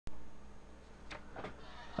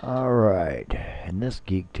Alright, in this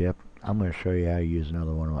geek tip, I'm going to show you how to use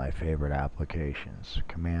another one of my favorite applications,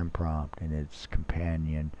 Command Prompt, and its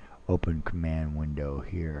companion Open Command window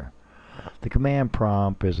here. The Command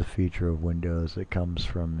Prompt is a feature of Windows that comes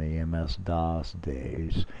from the MS-DOS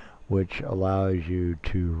days, which allows you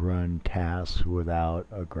to run tasks without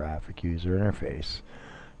a graphic user interface.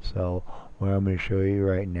 So what I'm going to show you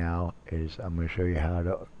right now is I'm going to show you how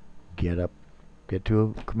to get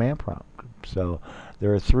to a command prompt. So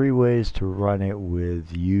there are three ways to run it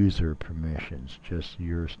with user permissions, just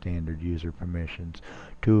your standard user permissions.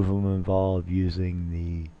 Two of them involve using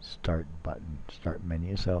the start button, start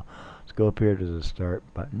menu. So let's go up here to the start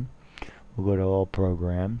button. We'll go to all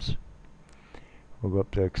programs. We'll go up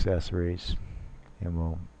to accessories and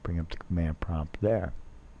we'll bring up the command prompt there.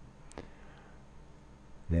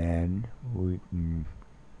 Then we can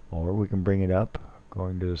bring it up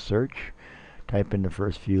going to the search, type in the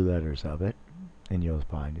first few letters of it, and you'll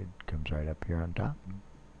find it comes right up here on top.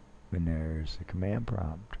 And there's the command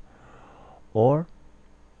prompt. Or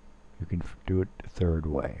you can do it the third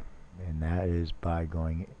way, and that is by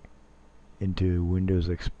going into Windows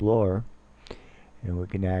Explorer, and we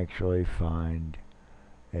can actually find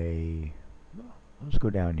let's go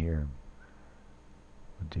down here.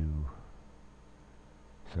 We'll do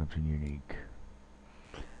something unique.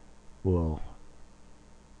 Well,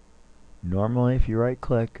 normally if you right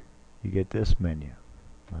click, you get this menu.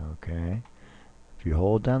 Okay, if you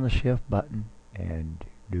hold down the shift button and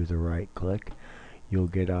do the right click, you'll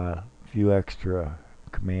get a few extra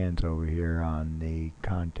commands over here on the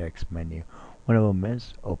context menu. One of them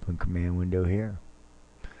is open command window here.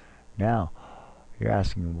 Now you're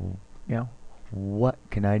asking, well, what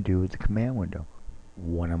can I do with the command window?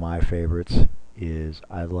 One of my favorites is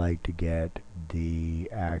I like to get the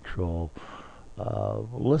actual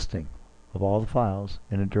listing of all the files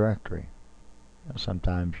in a directory.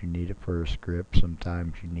 Sometimes you need it for a script,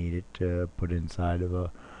 sometimes you need it to put inside of a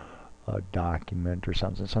document or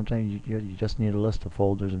something. Sometimes you just need a list of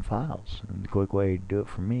folders and files. And the quick way to do it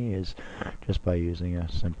for me is just by using a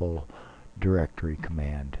simple directory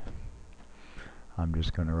command. I'm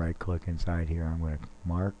just going to right click inside here. I'm going to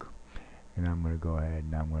mark, and I'm going to go ahead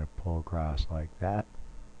and I'm going to pull across like that.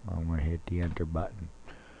 I'm going to hit the enter button.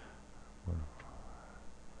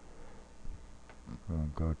 I'm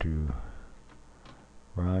going to go to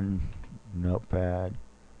run notepad.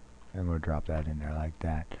 I'm going to drop that in there like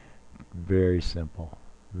that. Very simple,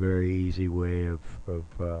 very easy way of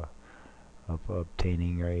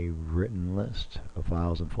obtaining a written list of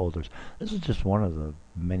files and folders. This is just one of the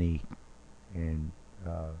many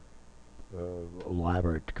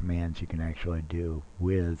elaborate commands you can actually do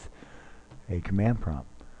with a command prompt.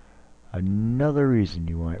 Another reason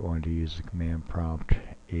you might want to use the command prompt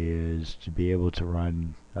is to be able to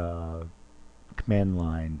run command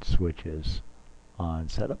line switches on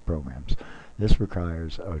setup programs. This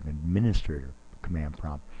requires an administrator command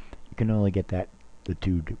prompt. You can only get that the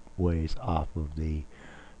two ways off of the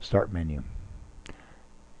start menu.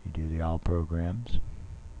 You do the all programs,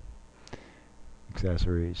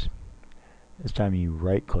 accessories. This time you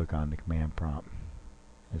right click on the command prompt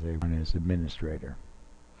as they run as administrator.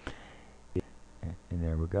 And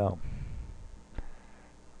there we go.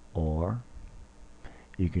 Or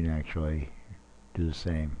you can actually do the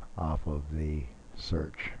same off of the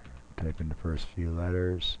search. Type in the first few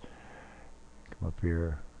letters, come up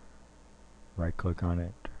here, right click on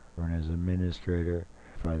it, run as administrator,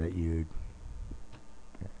 try that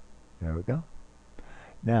there we go.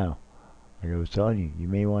 Now, like I was telling you, you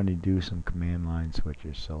may want to do some command line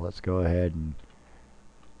switches, so let's go ahead and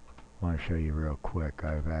I want to show you real quick.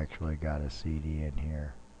 I've actually got a CD in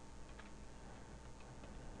here.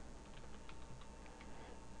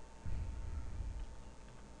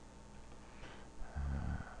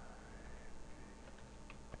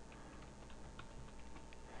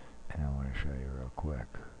 And I want to show you real quick.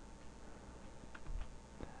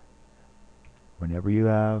 Whenever you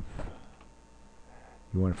want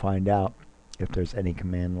to find out if there's any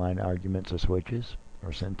command line arguments or switches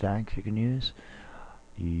or syntax you can use,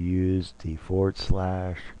 you use the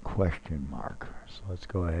 /question mark. So let's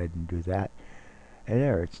go ahead and do that. And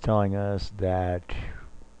there, it's telling us that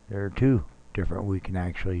there are two different we can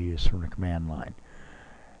actually use from the command line.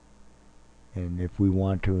 And if we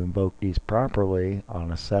want to invoke these properly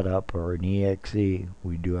on a setup or an exe,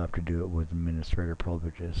 we do have to do it with administrator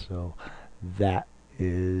privileges. So that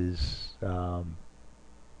is one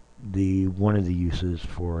of the uses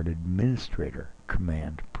for an administrator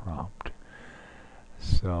command prompt.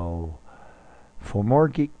 So for more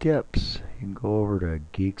geek tips, you can go over to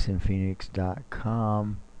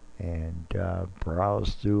geeksinphoenix.com and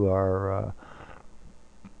browse through our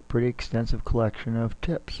pretty extensive collection of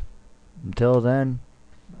tips. Until then,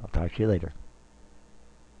 I'll talk to you later.